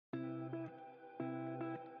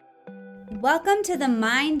Welcome to the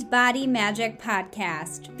Mind Body Magic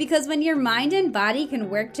Podcast, because when your mind and body can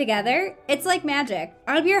work together, it's like magic.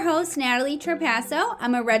 I'm your host, Natalie Trapasso.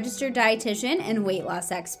 I'm a registered dietitian and weight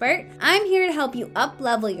loss expert. I'm here to help you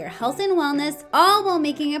up-level your health and wellness, all while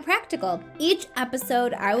making it practical. Each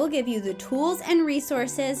episode, I will give you the tools and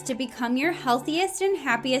resources to become your healthiest and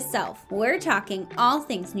happiest self. We're talking all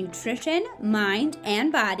things nutrition, mind, and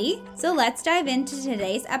body. So let's dive into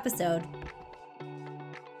today's episode.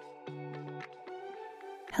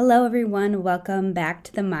 Hello everyone, welcome back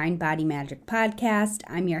to the Mind Body Magic Podcast.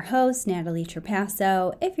 I'm your host, Natalie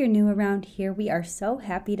Trapasso. If you're new around here, we are so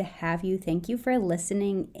happy to have you. Thank you for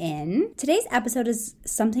listening in. Today's episode is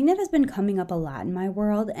something that has been coming up a lot in my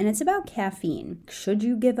world, and it's about caffeine. Should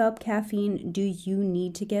you give up caffeine? Do you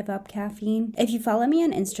need to give up caffeine? If you follow me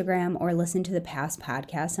on Instagram or listen to the past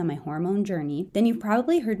podcasts on my hormone journey, then you've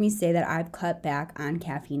probably heard me say that I've cut back on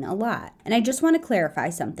caffeine a lot. And I just want to clarify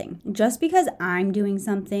something. Just because I'm doing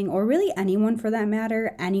something, or really anyone for that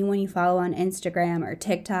matter, anyone you follow on Instagram or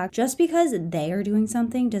TikTok, just because they are doing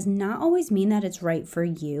something does not always mean that it's right for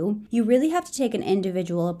you. You really have to take an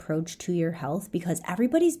individual approach to your health because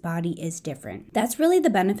everybody's body is different. That's really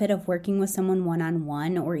the benefit of working with someone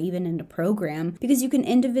one-on-one or even in a program, because you can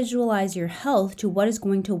individualize your health to what is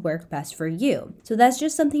going to work best for you. So that's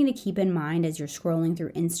just something to keep in mind as you're scrolling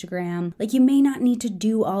through Instagram. Like, you may not need to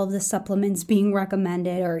do all of the supplements being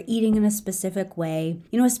recommended or eating in a specific way.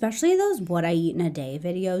 Especially those what I eat in a day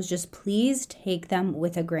videos, just please take them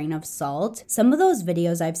with a grain of salt. Some of those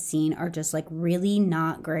videos I've seen are just like really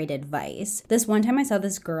not great advice. This one time I saw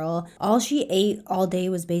this girl, all she ate all day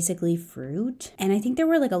was basically fruit. And I think there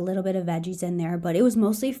were like a little bit of veggies in there, but it was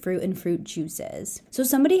mostly fruit and fruit juices. So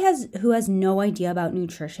somebody who has no idea about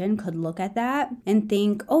nutrition could look at that and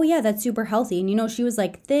think, oh yeah, that's super healthy. And she was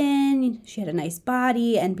like thin, she had a nice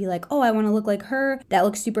body, and be like, oh, I want to look like her. That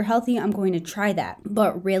looks super healthy. I'm going to try that.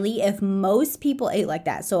 But really, if most people ate like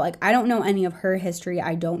that, so like I don't know any of her history,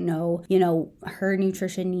 I don't know, her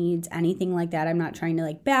nutrition needs, anything like that. I'm not trying to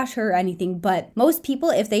like bash her or anything, but most people,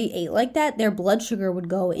 if they ate like that, their blood sugar would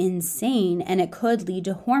go insane and it could lead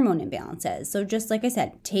to hormone imbalances. So just like I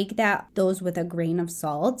said, take those with a grain of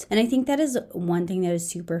salt. And I think that is one thing that is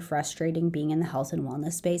super frustrating being in the health and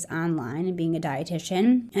wellness space online and being a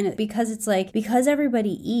dietitian. And because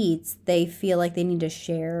everybody eats, they feel like they need to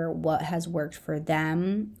share what has worked for them.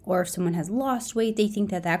 Or if someone has lost weight, they think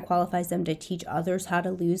that qualifies them to teach others how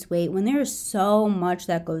to lose weight, when there is so much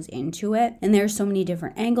that goes into it. And there's so many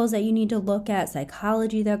different angles that you need to look at,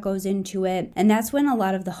 psychology that goes into it. And that's when a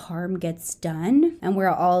lot of the harm gets done and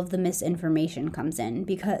where all of the misinformation comes in.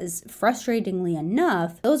 Because frustratingly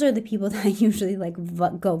enough, those are the people that usually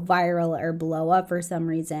go viral or blow up for some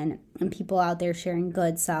reason. And people out there sharing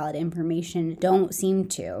good, solid information don't seem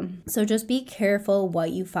to. So just be careful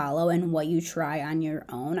what you follow and what you try on your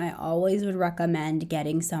own. I always would recommend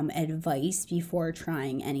getting some advice before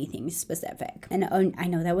trying anything specific. And I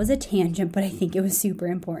know that was a tangent, but I think it was super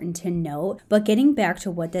important to note. But getting back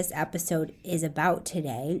to what this episode is about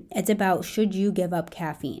today, it's about, should you give up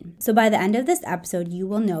caffeine? So by the end of this episode, you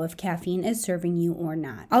will know if caffeine is serving you or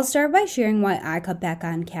not. I'll start by sharing why I cut back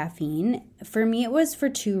on caffeine. For me, it was for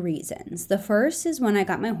two reasons. The first is when I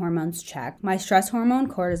got my hormones checked, my stress hormone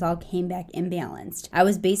cortisol came back imbalanced. I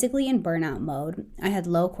was basically in burnout mode. I had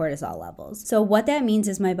low cortisol levels. So what that means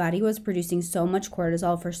is my body was producing so much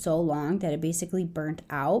cortisol for so long that it basically burnt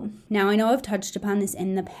out. Now, I know I've touched upon this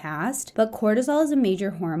in the past, but cortisol is a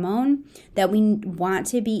major hormone that we want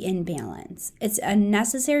to be in balance. It's a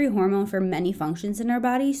necessary hormone for many functions in our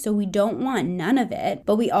body, so we don't want none of it,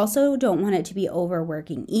 but we also don't want it to be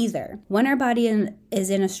overworking either. When our body is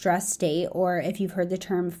in a stress state, or if you've heard the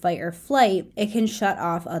term fight or flight, it can shut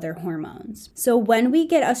off other hormones. So when we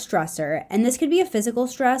get a stressor, and this could be a physical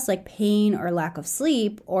stress like pain or lack of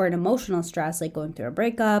sleep, or an emotional stress like going through a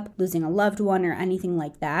breakup, losing a loved one, or anything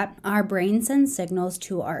like that, our brain sends signals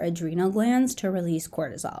to our adrenal glands to release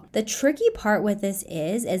cortisol. The tricky part with this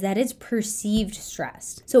is that it's perceived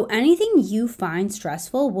stress. So anything you find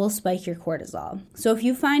stressful will spike your cortisol. So if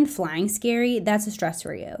you find flying scary, that's a stress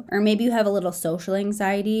for you. Or maybe you have a little social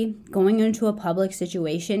anxiety, going into a public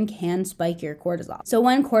situation can spike your cortisol. So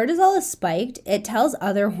when cortisol is spiked, it tells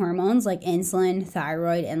other hormones like insulin,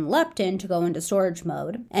 thyroid, and leptin to go into storage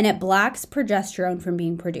mode, and it blocks progesterone from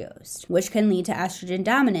being produced, which can lead to estrogen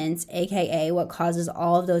dominance, aka what causes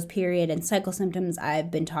all of those period and cycle symptoms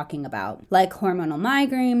I've been talking about, like hormonal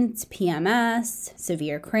migraines, PMS,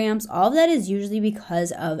 severe cramps. All of that is usually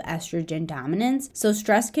because of estrogen dominance. So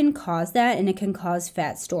stress can cause that, and it can cause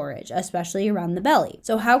fat storage, especially around the belly.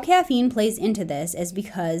 So how caffeine plays into this is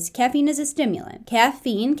because caffeine is a stimulant.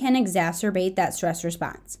 Caffeine can exacerbate that stress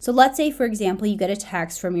response. So let's say, for example, you get a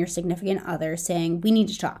text from your significant other saying, we need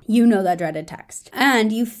to talk. You know that dreaded text.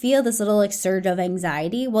 And you feel this little surge of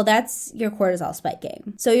anxiety. Well, that's your cortisol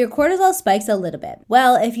spiking. So your cortisol spikes a little bit.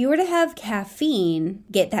 Well, if you were to have caffeine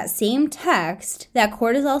get that same text, that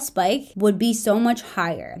cortisol spike would be so much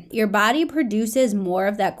higher. Your body produces more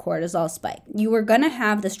of that cortisol spike. You were going to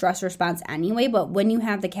have the stress response anyway, but when you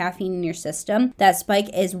have the caffeine in your system, that spike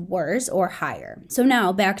is worse or higher. So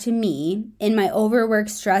now back to me in my overworked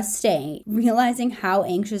stress state, realizing how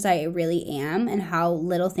anxious I really am and how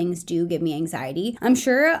little things do give me anxiety. I'm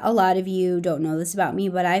sure a lot of you don't know this about me,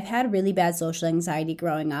 but I've had really bad social anxiety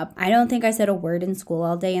growing up. I don't think I said a word in school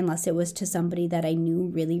all day unless it was to somebody that I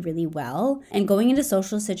knew really, really well. And going into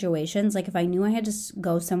social situations, like if I knew I had to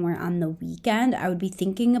go somewhere on the weekend, I would be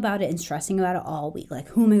thinking about it and stressing about it all week. Like,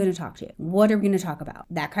 who am I going to talk to? What are we going to talk about?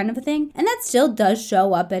 That kind of a thing. And that still does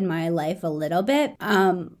show up in my life a little bit.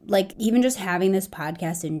 Like even just having this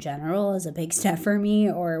podcast in general is a big step for me.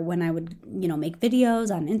 Or when I would, make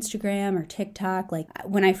videos on Instagram or TikTok. Like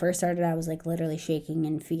when I first started, I was like literally shaking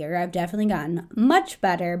in fear. I've definitely gotten much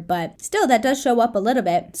better, but still that does show up a little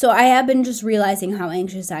bit. So I have been just realizing how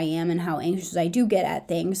anxious I am and how anxious I do get at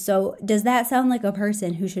things. So does that sound like a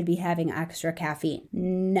person who should be having extra caffeine?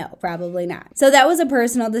 No, probably not. So that was a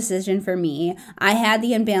personal decision for me. I had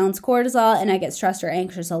the imbalanced cortisol and I get stressed or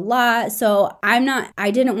anxious a lot. So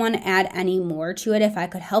I didn't want to add any more to it if I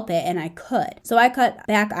could help it, and I could. So I cut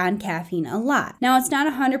back on caffeine a lot. Now it's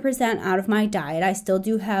not 100% out of my diet. I still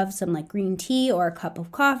do have some like green tea or a cup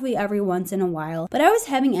of coffee every once in a while, but I was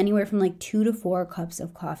having anywhere from like 2 to 4 cups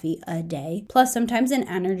of coffee a day, plus sometimes an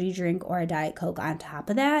energy drink or a Diet Coke on top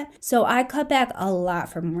of that. So I cut back a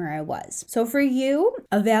lot from where I was. So for you,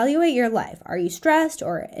 evaluate your life. Are you stressed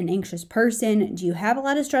or an anxious person? Do you have a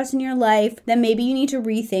lot of stress in your life? Then maybe you need to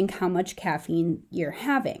rethink how much caffeine you're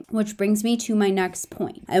having, which brings me to my next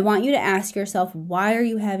point. I want you to ask yourself, why are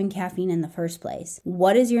you having caffeine in the first place?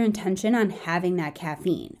 What is your intention on having that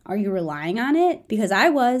caffeine? Are you relying on it? Because I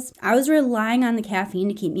was relying on the caffeine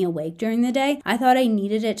to keep me awake during the day. I thought I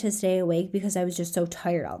needed it to stay awake because I was just so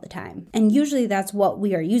tired all the time. And usually that's what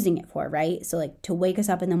we are using it for, right? So like to wake us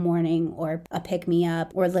up in the morning or a pick me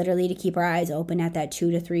up or literally to keep our eyes open at that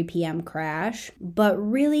 2 to 3 p.m. crash. But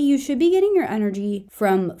really you should be getting your energy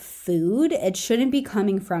from food. It shouldn't be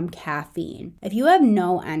coming from caffeine. If you have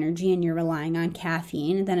no energy and you're relying on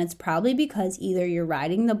caffeine, then it's probably because either you're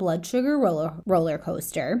riding the blood sugar roller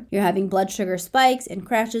coaster, you're having blood sugar spikes and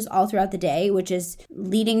crashes all throughout the day, which is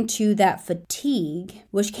leading to that fatigue,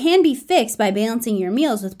 which can be fixed by balancing your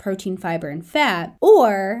meals with protein, fiber, and fat.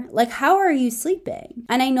 Or like, how are you sleeping?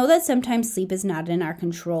 And I know that sometimes sleep is not in our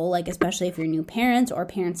control, like especially if you're new parents or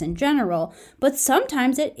parents in general, but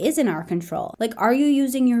sometimes it is in our control. Like, are you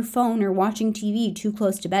using your phone or watching TV too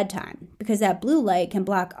close to bedtime? Because that blue light can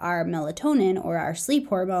block our melatonin or our sleep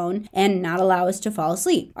hormone and not allow us to fall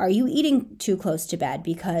asleep. Are you eating too close to bed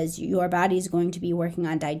because your body is going to be working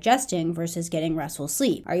on digesting versus getting restful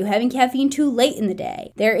sleep? Are you having caffeine too late in the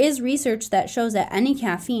day? There is research that shows that any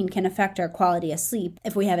caffeine can affect our quality of sleep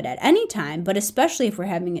if we have it at any time, but especially if we're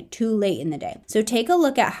having it too late in the day. So take a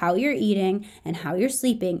look at how you're eating and how you're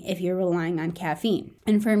sleeping if you're relying on caffeine.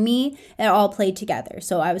 And for me, it all played together.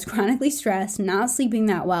 So I was chronically stressed, not sleeping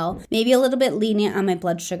that well, maybe a little bit lenient on my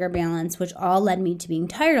blood sugar balance, which all led me to being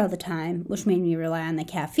tired all the time, which made me rely on the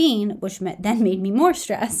caffeine, which then made me more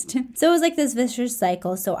stressed. So it was like this vicious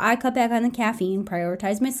cycle. So I cut back on the caffeine,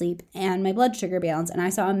 prioritized my sleep and my blood sugar balance, and I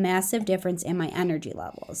saw a massive difference in my energy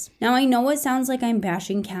levels. Now I know it sounds like I'm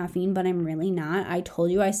bashing caffeine, but I'm really not. I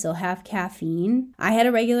told you I still have caffeine. I had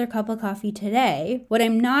a regular cup of coffee today. What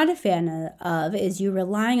I'm not a fan of is you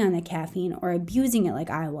relying on the caffeine or abusing it like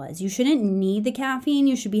I was. You shouldn't need the caffeine.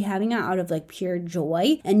 You should be having it out of like pure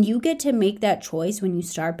joy, and you get to make that choice when you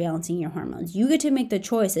start balancing your hormones. You get to make the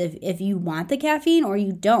choice if you want the caffeine or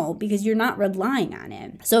you don't, because you're not relying on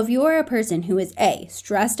it. So if you are a person who is A,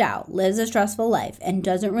 stressed out, lives a stressful life, and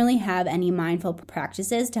doesn't really have any mindful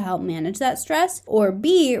practices to help manage that stress, or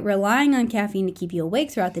B, relying on caffeine to keep you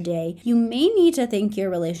awake throughout the day, you may need to think your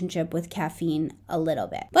relationship with caffeine a little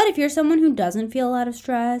bit. But if you're someone who doesn't feel a lot of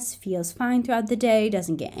stress, feels fine throughout the day,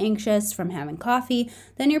 doesn't get anxious from having coffee,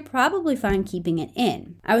 then you're probably probably fine keeping it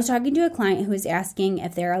in. I was talking to a client who was asking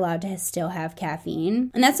if they're allowed to still have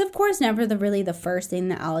caffeine. And that's of course never really the first thing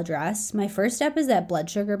that I'll address. My first step is that blood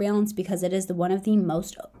sugar balance because it is one of the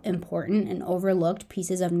most important and overlooked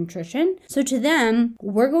pieces of nutrition. So to them,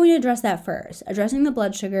 we're going to address that first, addressing the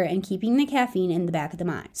blood sugar and keeping the caffeine in the back of the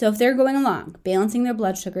mind. So if they're going along, balancing their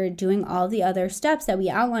blood sugar, doing all the other steps that we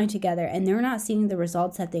outlined together, and they're not seeing the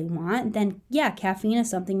results that they want, then yeah, caffeine is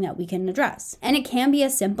something that we can address. And it can be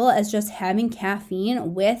as simple as just having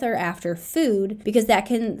caffeine with or after food, because that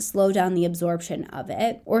can slow down the absorption of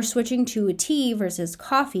it, or switching to a tea versus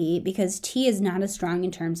coffee, because tea is not as strong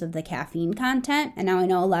in terms of the caffeine content. And now I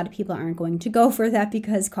know a lot of people aren't going to go for that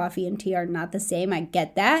because coffee and tea are not the same. I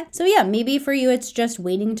get that. So yeah, maybe for you, it's just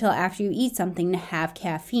waiting until after you eat something to have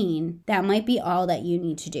caffeine. That might be all that you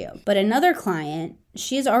need to do. But another client,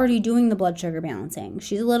 she's already doing the blood sugar balancing.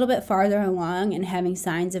 She's a little bit farther along and having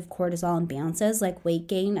signs of cortisol imbalances like weight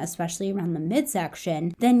gain, especially around the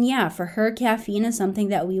midsection. Then yeah, for her, caffeine is something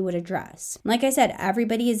that we would address. Like I said,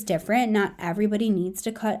 everybody is different. Not everybody needs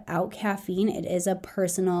to cut out caffeine. It is a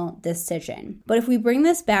personal decision. But if we bring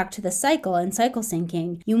this back to the cycle and cycle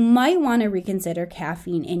syncing, you might want to reconsider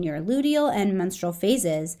caffeine in your luteal and menstrual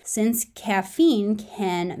phases, since caffeine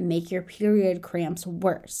can make your period cramps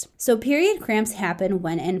worse. So period cramps happen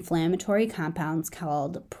when inflammatory compounds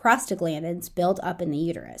called prostaglandins build up in the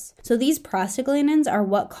uterus. So these prostaglandins are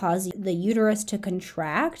what cause the uterus to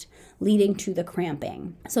contract, leading to the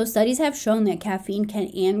cramping. So studies have shown that caffeine can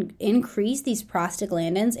increase these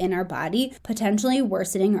prostaglandins in our body, potentially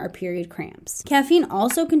worsening our period cramps. Caffeine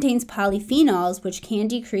also contains polyphenols, which can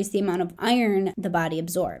decrease the amount of iron the body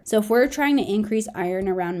absorbs. So if we're trying to increase iron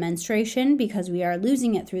around menstruation because we are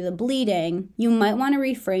losing it through the bleeding, you might want to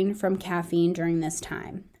refrain from caffeine during this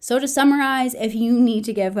time. So to summarize, if you need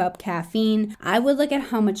to give up caffeine, I would look at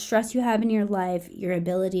how much stress you have in your life, your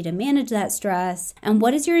ability to manage that stress, and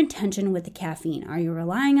what is your intention with the caffeine? Are you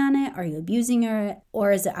relying on it? Are you abusing it?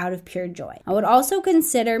 Or is it out of pure joy? I would also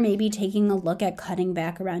consider maybe taking a look at cutting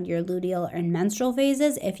back around your luteal and menstrual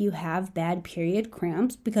phases if you have bad period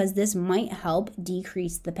cramps, because this might help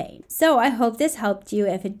decrease the pain. So I hope this helped you.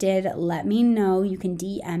 If it did, let me know. You can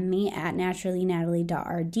DM me at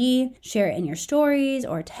naturallynatalie.rd, share it in your stories,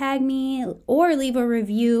 or tag me, or leave a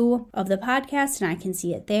review of the podcast and I can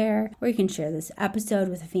see it there. Or you can share this episode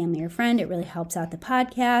with a family or friend. It really helps out the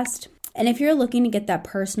podcast. And if you're looking to get that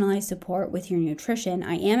personalized support with your nutrition,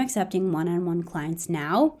 I am accepting one-on-one clients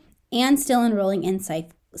now and still enrolling in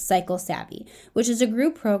Cycle Savvy, which is a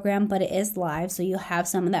group program, but it is live, so you'll have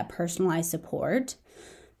some of that personalized support.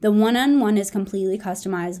 The one-on-one is completely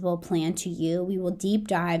customizable, planned to you. We will deep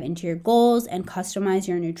dive into your goals and customize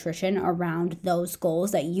your nutrition around those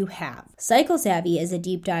goals that you have. Cycle Savvy is a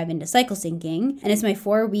deep dive into cycle syncing, and it's my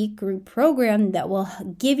 4-week group program that will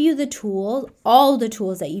give you the tools, all the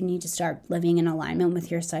tools that you need to start living in alignment with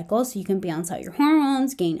your cycle so you can balance out your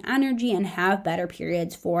hormones, gain energy, and have better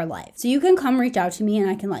periods for life. So you can come reach out to me and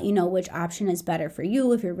I can let you know which option is better for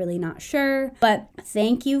you if you're really not sure. But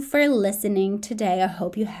thank you for listening today. I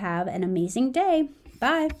hope you have an amazing day.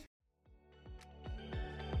 Bye.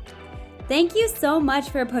 Thank you so much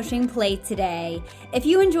for pushing play today. If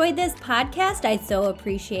you enjoyed this podcast, I'd so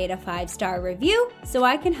appreciate a 5-star review so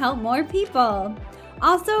I can help more people.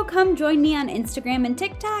 Also, come join me on Instagram and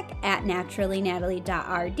TikTok at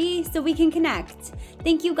naturallynatalie.rd so we can connect.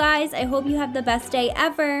 Thank you guys. I hope you have the best day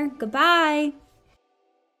ever. Goodbye.